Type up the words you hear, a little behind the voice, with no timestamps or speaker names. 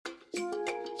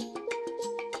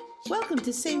Welcome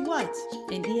to Say What,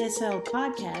 an ESL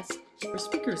podcast for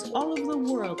speakers all over the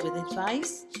world with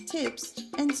advice, tips,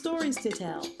 and stories to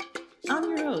tell. I'm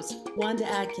your host, Wanda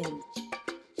Atkins.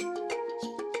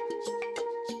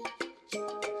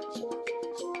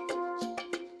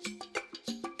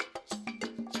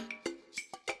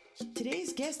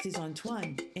 Today's guest is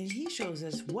Antoine, and he shows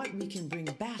us what we can bring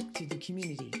back to the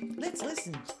community. Let's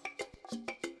listen.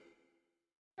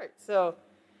 So,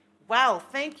 wow,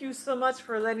 thank you so much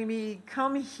for letting me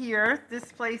come here.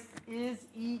 This place is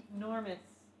enormous.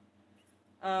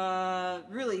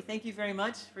 Really, thank you very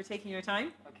much for taking your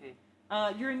time. Okay.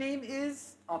 Your name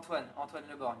is? Antoine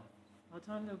Le Borgne.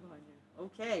 Antoine Le Borgne.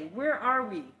 Okay, where are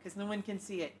we? Because no one can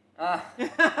see it.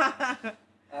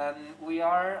 We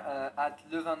are at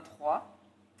Le 23.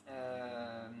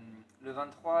 Le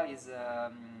 23 is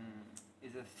a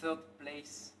third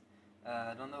place.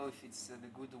 I don't know if it's the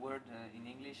good word in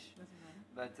English,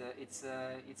 but it's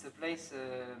a place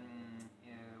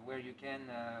where you can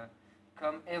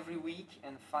come every week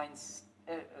and find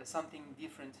something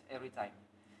different every time.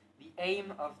 The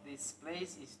aim of this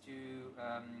place is to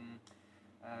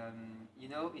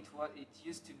it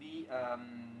used to be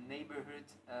neighborhood.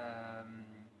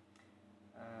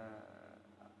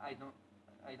 I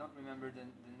don't remember the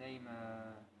name.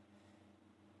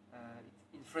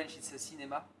 In French, it's a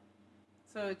cinéma.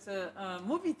 So it's a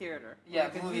movie theater. Yeah,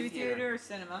 like movie theater or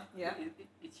cinema. Yeah.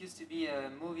 It used to be a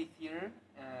movie theater,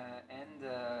 and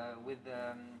with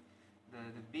the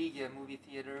big movie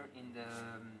theater in the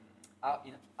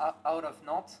out of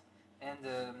Nantes, and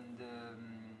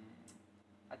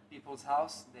at people's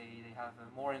house they have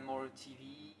more and more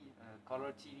TV,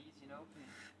 color TVs, you know.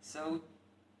 So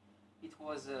it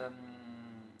was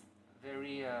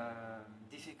very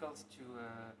difficult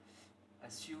to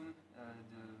assume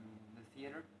the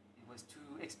theater. It was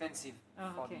too expensive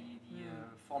for the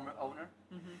former owner.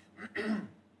 Mm-hmm.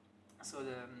 So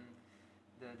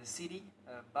the city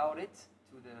bought it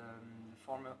to the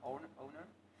former owner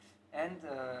and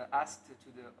asked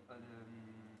to the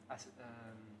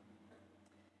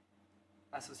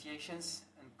associations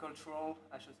and cultural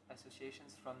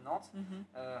associations from Nantes,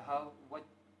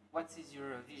 what is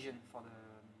your vision for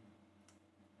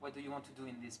what do you want to do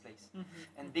in this place?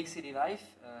 Mm-hmm. And Big City Life,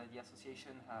 the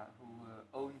association who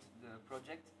owned the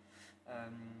project,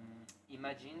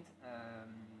 imagined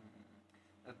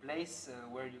a place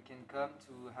where you can come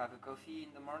to have a coffee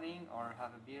in the morning, or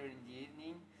have a beer in the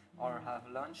evening, or have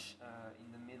lunch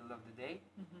in the middle of the day,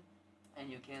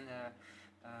 and you can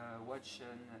watch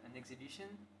an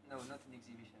exhibition. No, not an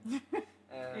exhibition.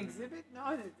 Exhibit?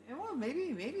 No, well,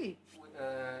 maybe.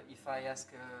 If I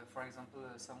ask, for example,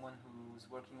 someone who's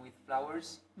working with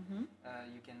flowers,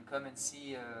 you can come and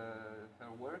see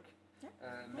her work. Yeah,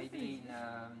 maybe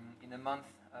in a month,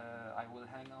 I will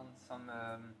hang on some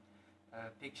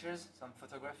pictures, some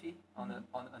photography on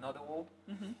another wall.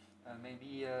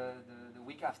 Maybe the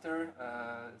week after,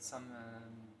 some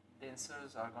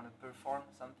dancers are going to perform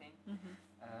something.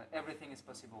 Everything is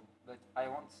possible, but I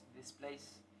want this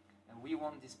place. And we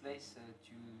want this place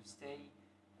to stay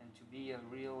and to be a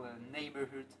real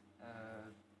neighborhood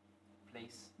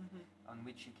place on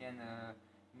which you can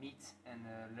meet and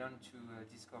learn to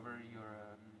discover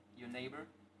your neighbor.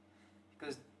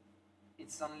 Because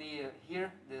it's only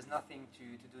here, there's nothing to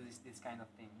do this kind of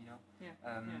thing, you know.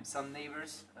 Yeah. Some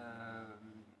neighbors,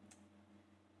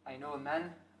 I know a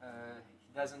man,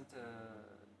 he doesn't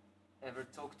ever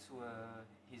talk to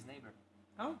his neighbor.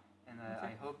 Oh. And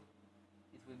I hope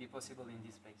it will be possible in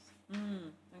this place.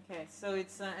 Okay, so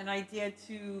it's an idea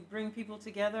to bring people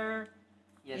together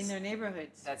in their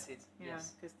neighborhoods. That's it. Yeah,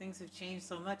 because things have changed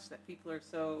so much that people are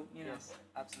so, you know. Yes,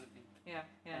 absolutely. Yeah.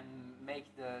 And make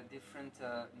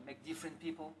different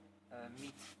people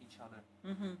meet each other.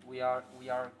 We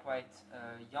are quite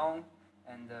young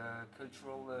and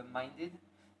cultural minded,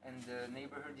 and the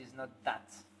neighborhood is not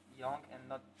that young and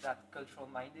not that cultural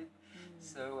minded.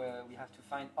 So we have to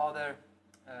find other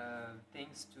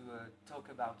things to talk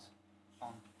about.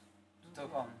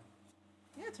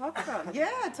 Yeah, talk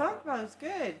about. It's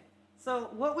good. So,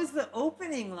 what was the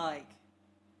opening like?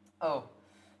 Oh,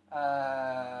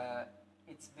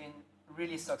 it's been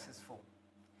really successful.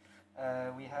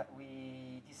 We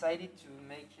decided to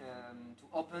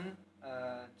open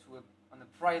on a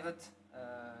private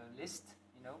list.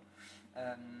 You know,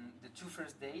 the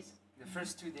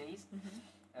first 2 days,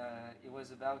 it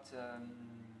was about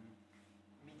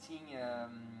meeting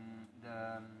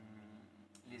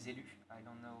les élus. I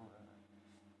don't know.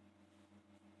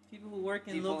 People who work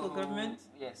in local government?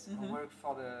 Yes, who work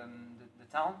for the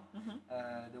town.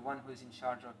 The one who's in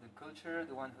charge of the culture,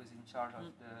 the one who's in charge of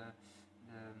the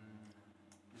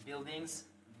buildings,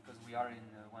 because we are in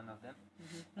one of them,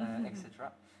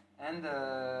 etc. And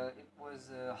it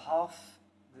was half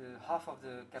of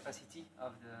the capacity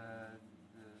of the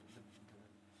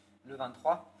Le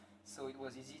 23, so it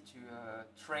was easy to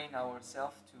train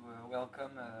ourselves to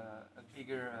welcome a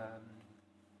bigger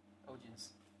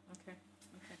audience. Okay.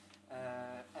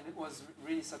 And it was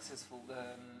really successful.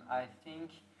 I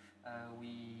think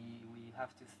we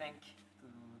have to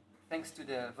thanks to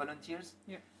the volunteers.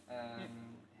 Yeah.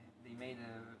 They made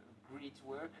a great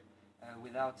work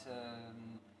without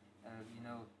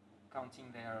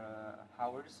counting their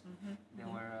hours. They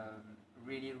were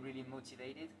really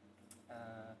motivated,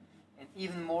 and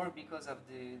even more because of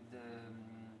the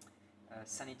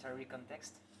sanitary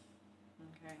context.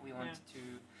 Okay. We want to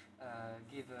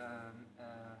give a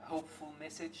hopeful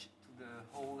message to the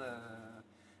whole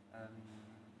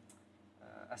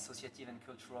associative and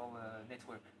cultural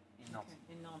network in Nantes.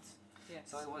 Okay. In Nantes, yes.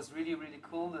 So it was really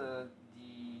cool. The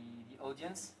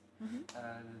audience,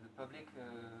 the public,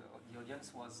 the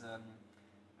audience was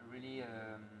really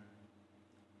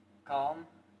calm,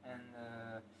 and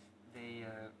they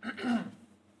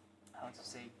how to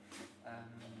say,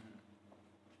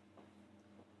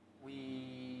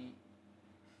 we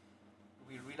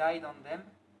relied on them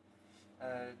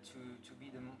to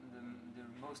be the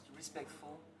most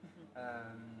respectful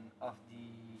of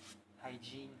the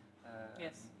hygiene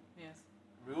Yes.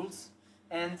 rules,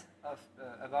 and of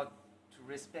about to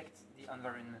respect the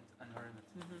environment.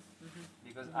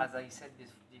 Because as I said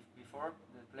before,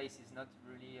 the place is not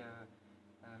really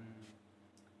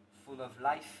full of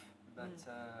life, but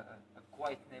a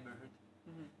quiet neighborhood.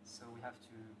 So we have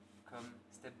to come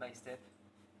step by step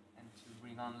and to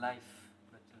bring on life,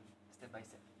 but step by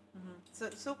step.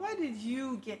 So why did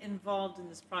you get involved in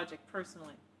this project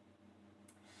personally?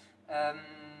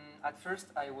 At first,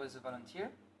 I was a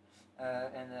volunteer,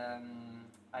 and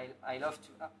I love to.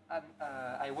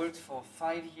 I worked for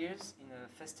 5 years in a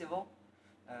festival,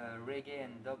 reggae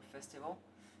and dub festival.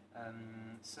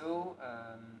 So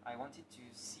I wanted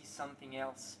to see something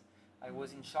else. I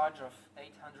was in charge of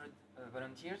 800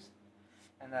 volunteers,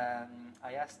 and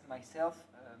I asked myself,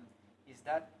 is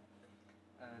that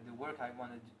the work I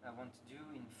want to do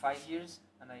in 5 years?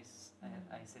 And I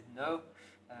said no.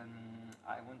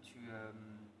 I want to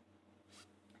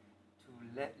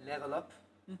level up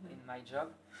in my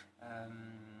job,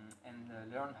 and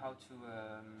learn how to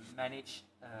manage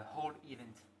a whole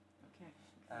event. Okay.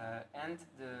 And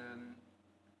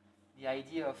the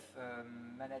idea of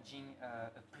managing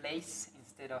a place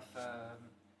instead of a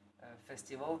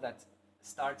festival that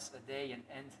starts a day and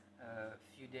ends a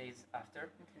few days after,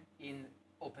 in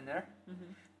open air.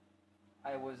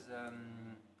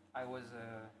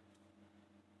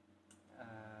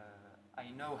 I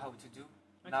know how to do.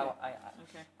 Okay. Now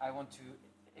I want to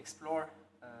explore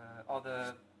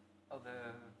other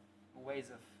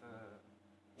ways of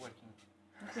working.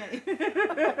 Okay.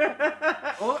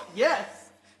 Oh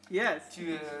yes.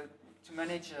 To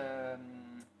manage a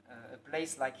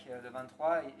place like the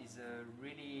 23 is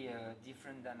really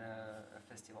different than a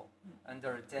festival.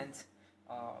 Under a tent,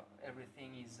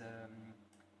 everything is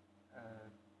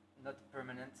not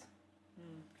permanent.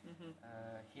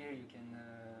 Here you can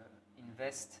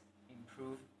invest,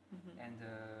 improve, and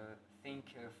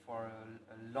think for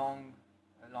a long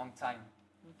time.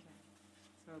 Okay.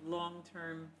 So long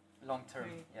term. Long term,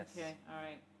 Right. yes. Okay. All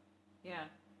right. Yeah.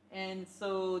 And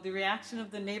so the reaction of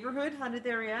the neighborhood, how did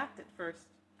they react at first?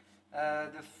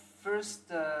 The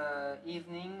first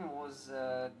evening was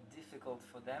difficult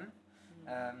for them.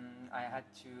 I had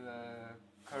to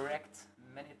correct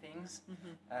many things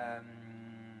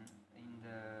in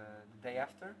the day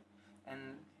after,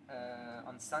 and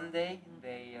on Sunday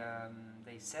they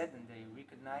said and they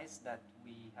recognized that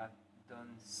we have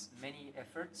done many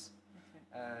efforts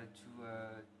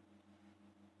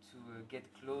to get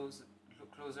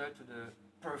closer to the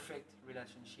perfect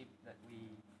relationship that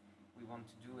we want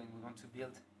to do and we want to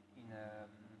build in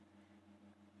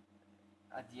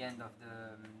at the end of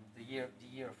the year,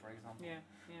 for example.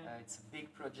 It's a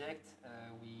big project.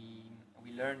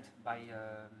 We learned by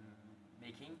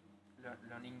making,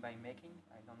 learning by making.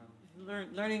 I don't know.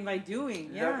 Learning by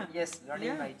doing.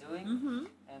 Learning by doing,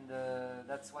 and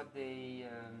that's what they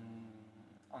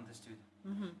understood.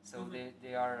 So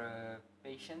they are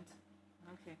patient.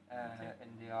 Okay.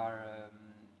 And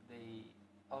they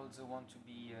also want to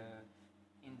be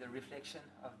in the reflection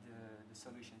of the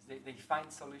solutions. They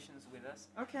find solutions with us.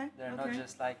 Okay. They're not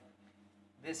just like,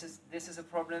 this is a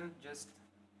problem, just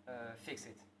fix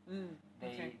it.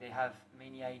 They have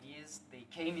many ideas. They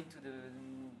came into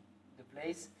the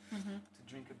place to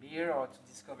drink a beer or to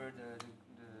discover the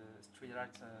street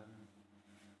art,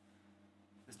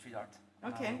 the street art.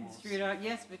 On Okay, our walls. street art.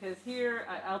 Yes, because here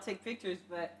I'll take pictures,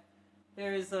 but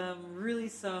there's really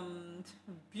some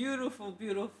beautiful,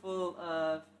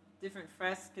 beautiful different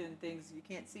fresques and things you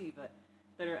can't see, but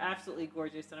that are absolutely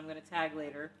gorgeous. That I'm going to tag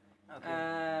later.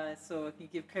 Okay. So if you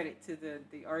give credit to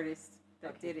the artist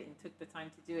that Okay. did it and took the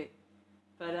time to do it.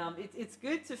 But it's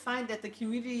good to find that the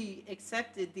community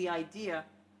accepted the idea,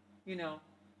 you know,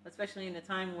 especially in a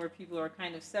time where people are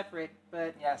kind of separate.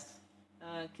 But Yes.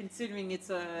 considering it's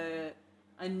a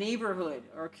neighborhood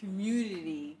or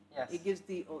community, Yes. it gives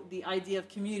the idea of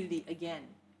community again,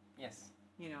 Yes.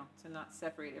 you know, to not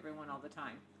separate everyone all the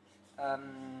time.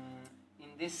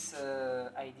 In this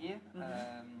idea,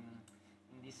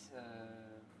 in this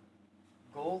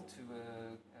goal to,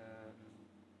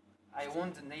 I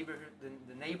want the neighborhood,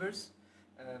 the neighbors.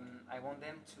 I want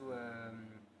them to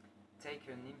take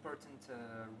an important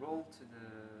role to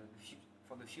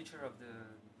for the future of the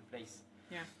place.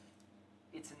 Yeah.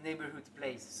 It's a neighborhood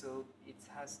place, so it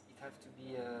has to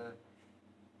be a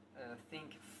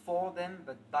think for them,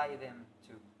 but by them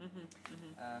too.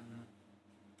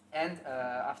 And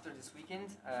after this weekend,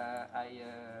 I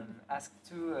asked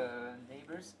two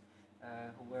neighbors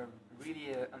who were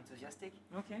really enthusiastic.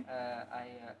 Okay. I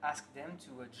asked them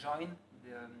to join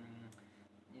the,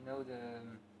 the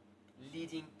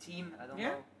leading team. I don't Yeah.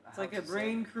 know. It's how like to a say.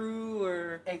 brain crew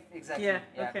or Exactly. Yeah,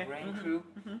 Yeah. okay. Brain Mhm. crew,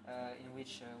 Mhm. in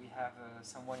which we have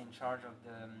someone in charge of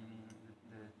the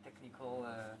technical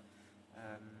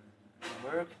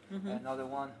work. Another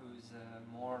one who's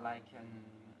more like an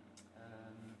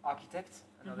architect.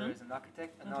 Another Mhm. is an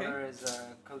architect. Okay. Another is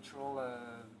a cultural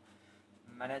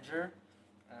manager,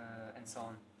 and so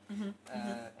on.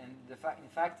 And in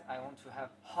fact, I want to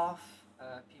have half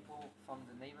people from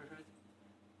the neighborhood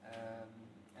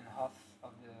and half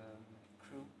of the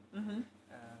crew,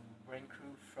 brain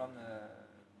crew from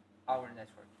our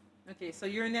network. Okay, so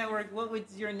your network, what would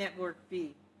your network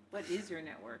be? What is your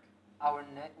network? Our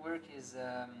network is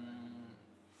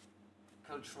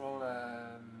cultural.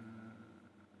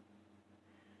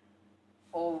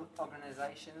 All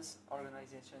organizations or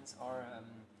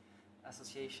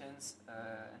associations,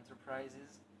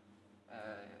 enterprises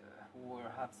who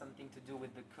have something to do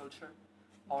with the culture,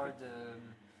 or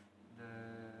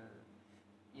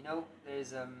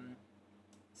there's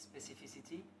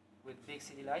specificity with Big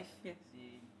City Life, Yes.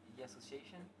 the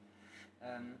association.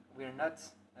 We're not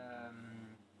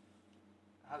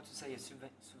how to say a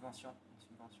subvention.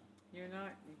 You're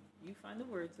not. You find the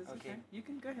words. It's okay. Okay. You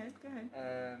can go ahead. Go ahead.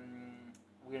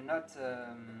 We're not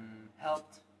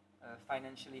helped,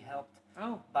 financially helped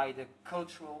Oh. by the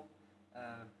cultural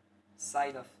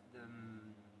side of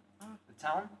the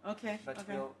town, Okay. but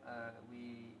okay.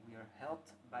 we are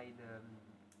helped by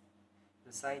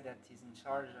the side that is in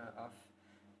charge of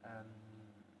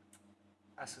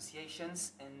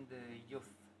associations and the youth,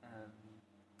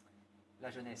 la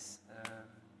jeunesse.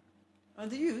 Oh,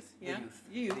 the youth. The Yeah. youth.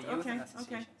 The youth. The youth okay. and Okay.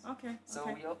 associations. Okay. So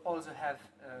okay. we also have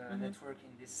a network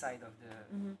in this side of the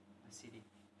city.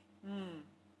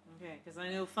 Okay, because I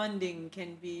know funding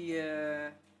can be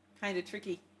kind of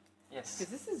tricky. Yes.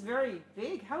 Because this is very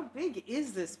big. How big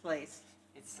is this place?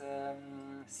 It's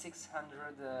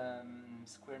 600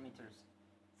 square meters.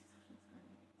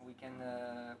 We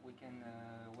can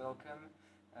welcome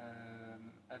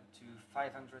up to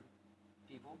 500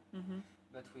 people,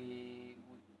 but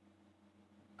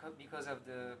because of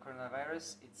the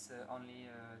coronavirus, it's only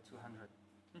 200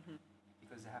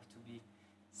 because they have to be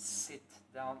sit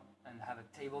down and have a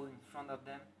table in front of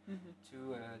them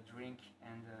to drink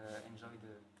and enjoy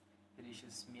the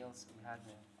delicious meals. We had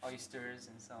oysters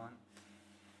and so on.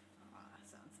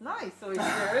 Sounds nice,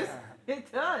 oysters.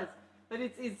 It does. But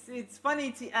it's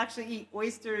funny to actually eat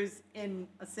oysters in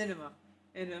a cinema,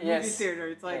 in a movie Yes. theater.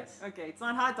 It's like, Yes. okay, it's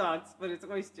not hot dogs, but it's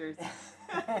oysters.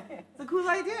 It's a cool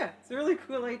idea. It's a really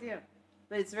cool idea.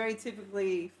 But it's very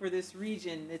typically for this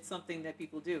region, it's something that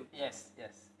people do. Yes.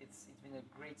 It's been a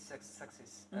great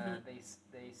success.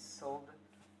 They sold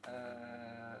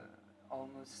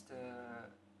almost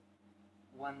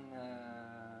 1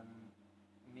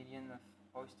 million of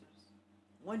oysters.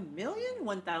 1 million?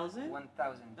 1,000?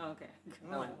 1,000. Oh, okay.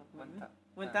 No,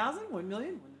 1,000? 1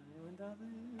 million?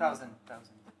 1,000? Thousand.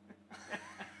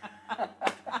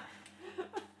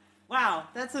 Wow,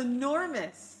 that's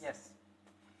enormous. Yes.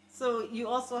 So you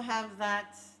also have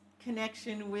that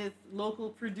connection with local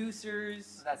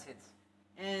producers That's it.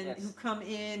 and Yes. who come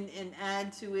in and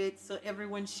add to it, so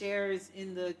everyone shares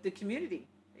in the community,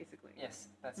 basically. Yes,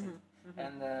 that's it.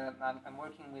 And I'm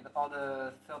working with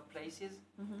other third places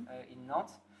in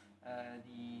Nantes. And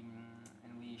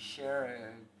we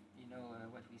share,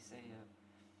 what we say.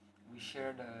 We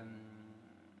shared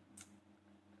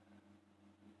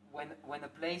when a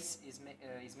place is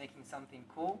making something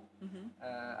cool,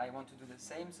 I want to do the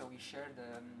same. So we share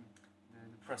the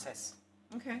process.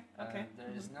 Okay.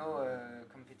 There is no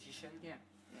competition. Yeah.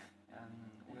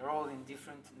 We're all in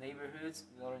different neighborhoods.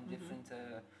 We're all in different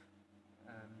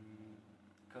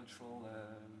cultural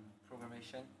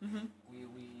programmation.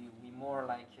 We more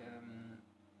like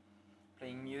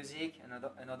playing music.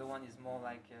 Another one is more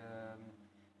like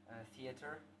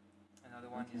theater. Another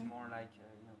one is more like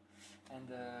And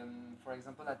for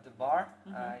example, at the bar,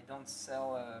 I don't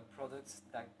sell products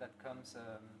that comes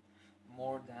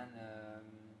more than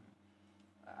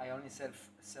I only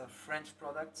sell French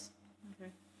products.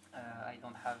 Okay. I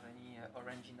don't have any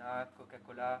Orangina,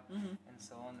 Coca-Cola, and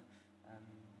so on.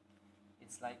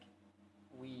 It's like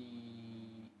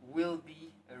we will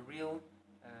be a real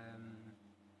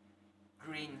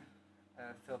green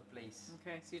third place.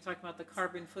 Okay, so you're talking about the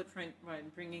carbon footprint, right?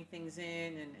 Bringing things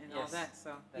in and Yes, all that.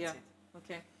 So that's yeah. it.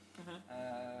 Okay.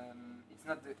 It's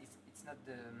not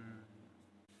the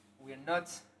we're not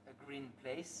a green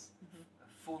place, a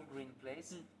full green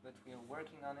place, but we are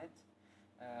working on it.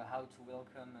 How to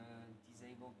welcome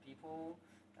disabled people.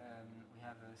 We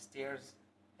have stairs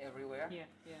everywhere. Yeah.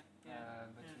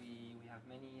 But we have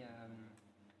many.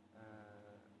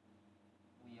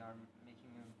 We are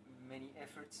making many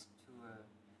efforts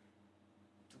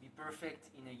to be perfect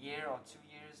in a year or 2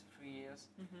 years, 3 years.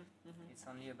 It's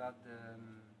only about the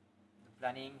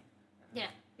planning.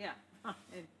 Yeah.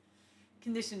 And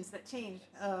conditions that change.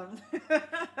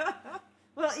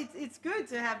 Well, it's good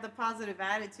to have the positive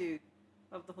attitude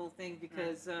of the whole thing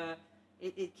because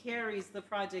it carries the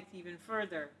project even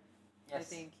further. Yes. I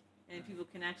think, and people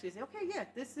can actually say, okay, yeah,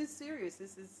 this is serious.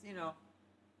 This is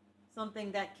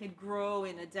something that can grow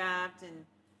and adapt and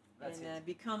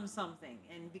become something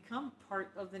and become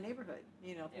part of the neighborhood.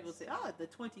 People say, oh, the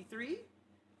 23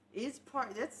 is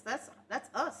part. That's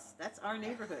us. That's our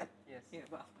neighborhood. Yes.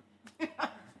 Well,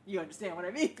 you understand what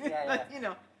I mean. Yeah. But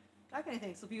that kind of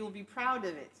thing. So people will be proud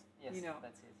of it. Yes,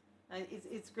 that's it.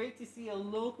 It's great to see a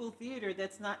local theater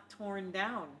that's not torn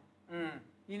down.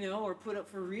 Or put up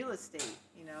for real estate.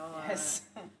 Yes.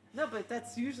 No, but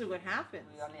that's usually what happens.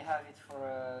 We only have it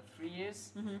for 3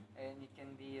 years, and it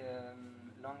can be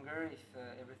longer if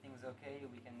everything's okay.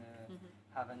 We can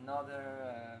have another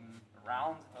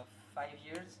round of 5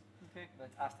 years. Okay. But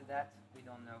after that, we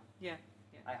don't know. Yeah.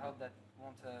 I hope that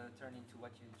won't turn into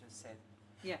what you just said.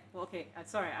 Yeah. Well, okay.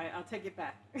 Sorry. I'll take it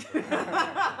back.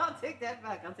 I'll take that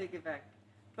back.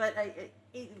 But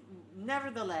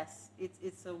nevertheless,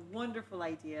 it's a wonderful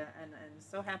idea, and I'm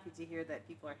so happy to hear that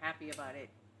people are happy about it,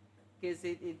 because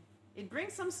it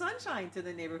brings some sunshine to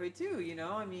the neighborhood too.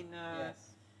 I mean,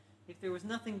 Yes. if there was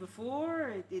nothing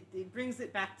before, it brings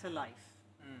it back to life.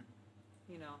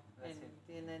 That's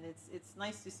And then it's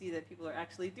nice to see that people are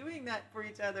actually doing that for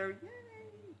each other.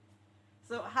 Yay!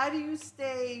 So how do you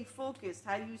stay focused?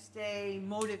 How do you stay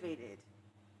motivated?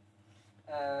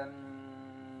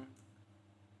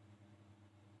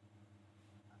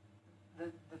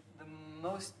 The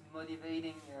most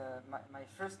motivating, my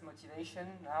first motivation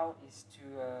now is to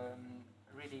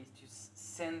really to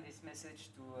send this message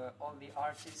to all the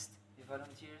artists, the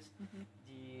volunteers,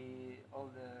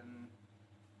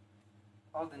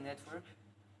 all the network,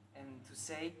 and to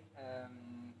say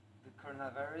the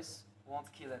coronavirus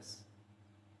won't kill us,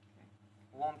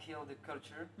 won't kill the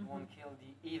culture, won't kill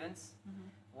the events,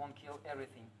 won't kill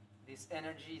everything. This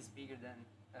energy is bigger than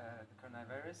the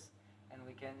coronavirus, and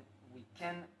we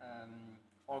can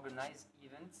organize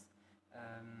events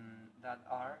that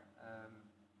are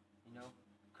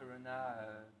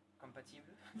corona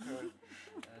compatible,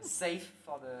 safe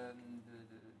for the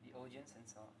audience and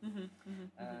so on.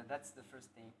 That's the first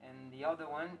thing. And the other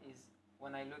one is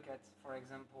when I look at, for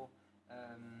example,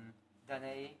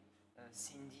 Danae,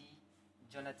 Cindy,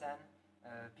 Jonathan,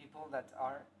 people that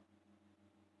are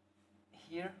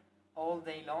here all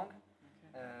day long.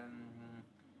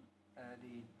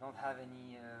 They don't have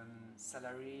any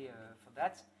salary for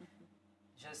that,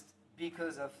 just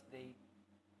because of they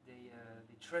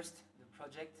trust the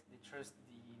project, they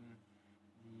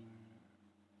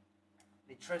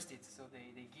trust it, so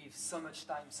they give so much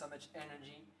time, so much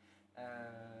energy,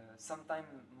 sometimes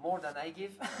more than I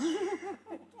give.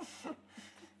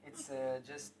 It's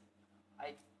just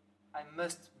I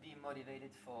must be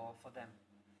motivated for them.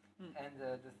 And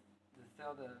the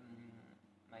third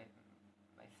my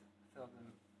third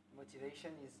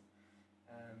motivation is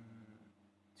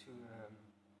to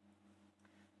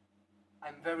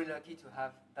I'm very lucky to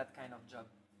have that kind of job.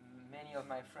 Many of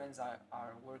my friends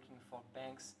are working for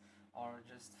banks or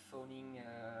just phoning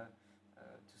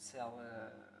to sell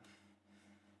a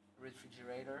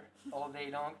refrigerator all day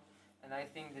long. And I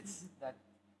think that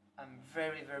I'm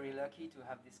very, very lucky to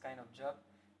have this kind of job,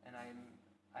 and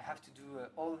I have to do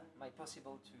all my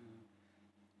possible to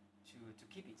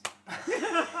keep it.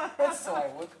 So I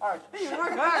work hard. You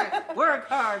work hard. Work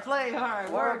hard. Play hard.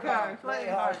 Work hard. Play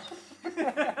hard.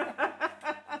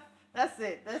 That's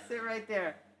it. That's it right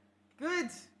there. Good.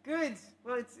 Good.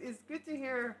 Well, it's good to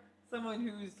hear someone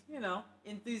who's,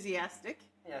 enthusiastic.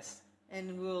 Yes.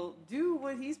 And will do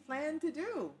what he's planned to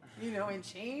do, and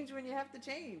change when you have to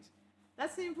change.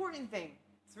 That's the important thing.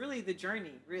 It's really the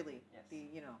journey, really. Yes.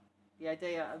 The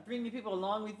idea of bringing people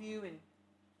along with you and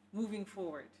moving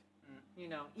forward,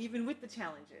 even with the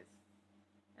challenges.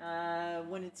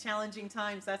 When it's challenging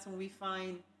times, that's when we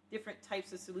find different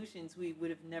types of solutions we would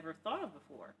have never thought of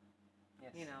before.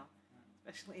 Yes.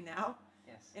 Especially now.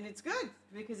 Yes. And it's good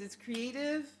because it's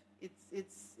creative.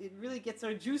 It really gets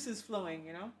our juices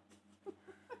flowing,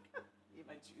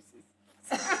 My juices.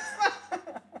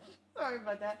 Sorry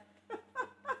about that.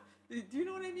 Do you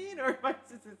know what I mean? Or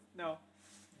no.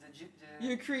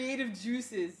 Your creative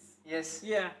juices. Yes.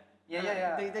 Yeah.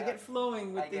 Yeah. They get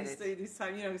flowing with this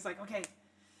time. It's like, okay,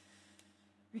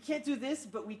 we can't do this,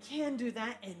 but we can do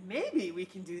that, and maybe we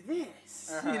can do this.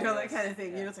 That kind of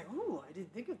thing. Yeah. It's like, oh, I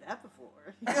didn't think of that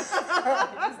before. Yes,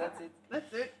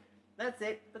 That's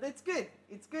it. But it's good.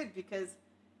 It's good because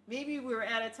maybe we were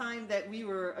at a time that we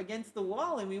were against the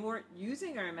wall and we weren't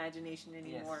using our imagination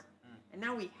anymore. Yes. And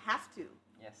now we have to.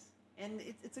 Yes. And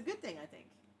it's a good thing, I think.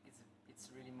 It's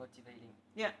really motivating.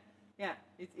 Yeah.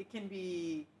 It can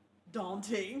be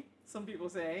daunting, some people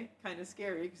say, kind of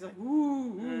scary. Because like,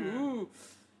 ooh.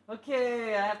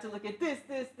 Okay, I have to look at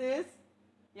this.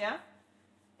 Yeah?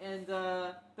 And,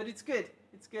 but it's good.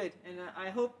 It's good. And I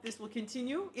hope this will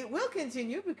continue. It will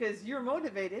continue because you're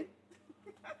motivated.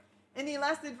 Any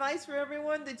last advice for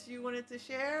everyone that you wanted to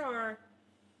share, or?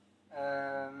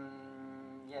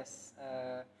 Yes.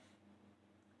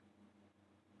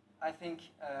 I think,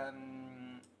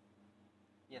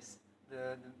 yes,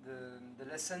 the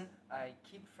lesson I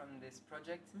keep from this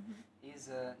project is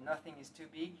nothing is too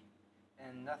big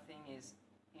and nothing is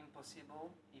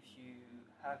impossible if you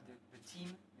have the team,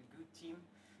 the good team,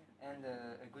 and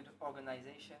a good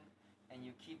organization, and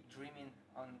you keep dreaming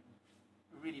on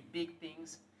really big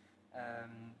things,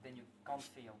 then you can't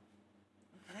fail.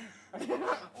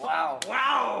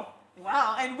 Wow!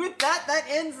 And with that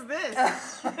ends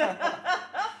this.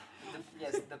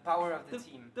 The power of the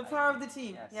team. The power of the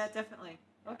team. Yes. Yeah, definitely.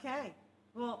 Yeah. Okay.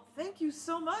 Well, thank you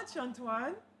so much,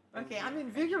 Antoine. Thank Okay, you. I'm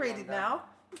invigorated Thank you, now.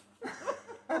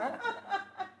 I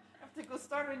have to go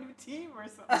start a new team or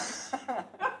something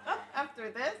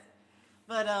after this.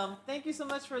 But thank you so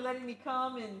much for letting me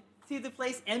come and see the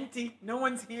place empty. No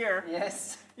one's here.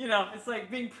 Yes. It's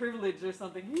like being privileged or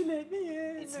something. You let me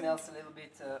in. It smells a little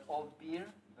bit old beer,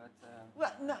 but...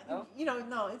 Well, no, no?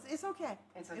 it's okay.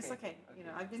 It's okay. It's okay. Okay.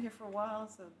 I've been here for a while,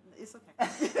 so it's okay.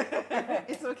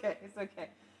 It's okay.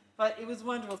 But it was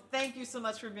wonderful. Thank you so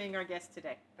much for being our guest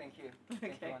today. Thank you.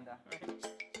 Okay. Thank you, Wanda.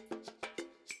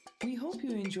 We hope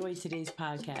you enjoyed today's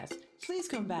podcast. Please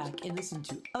come back and listen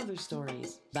to other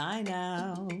stories. Bye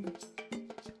now.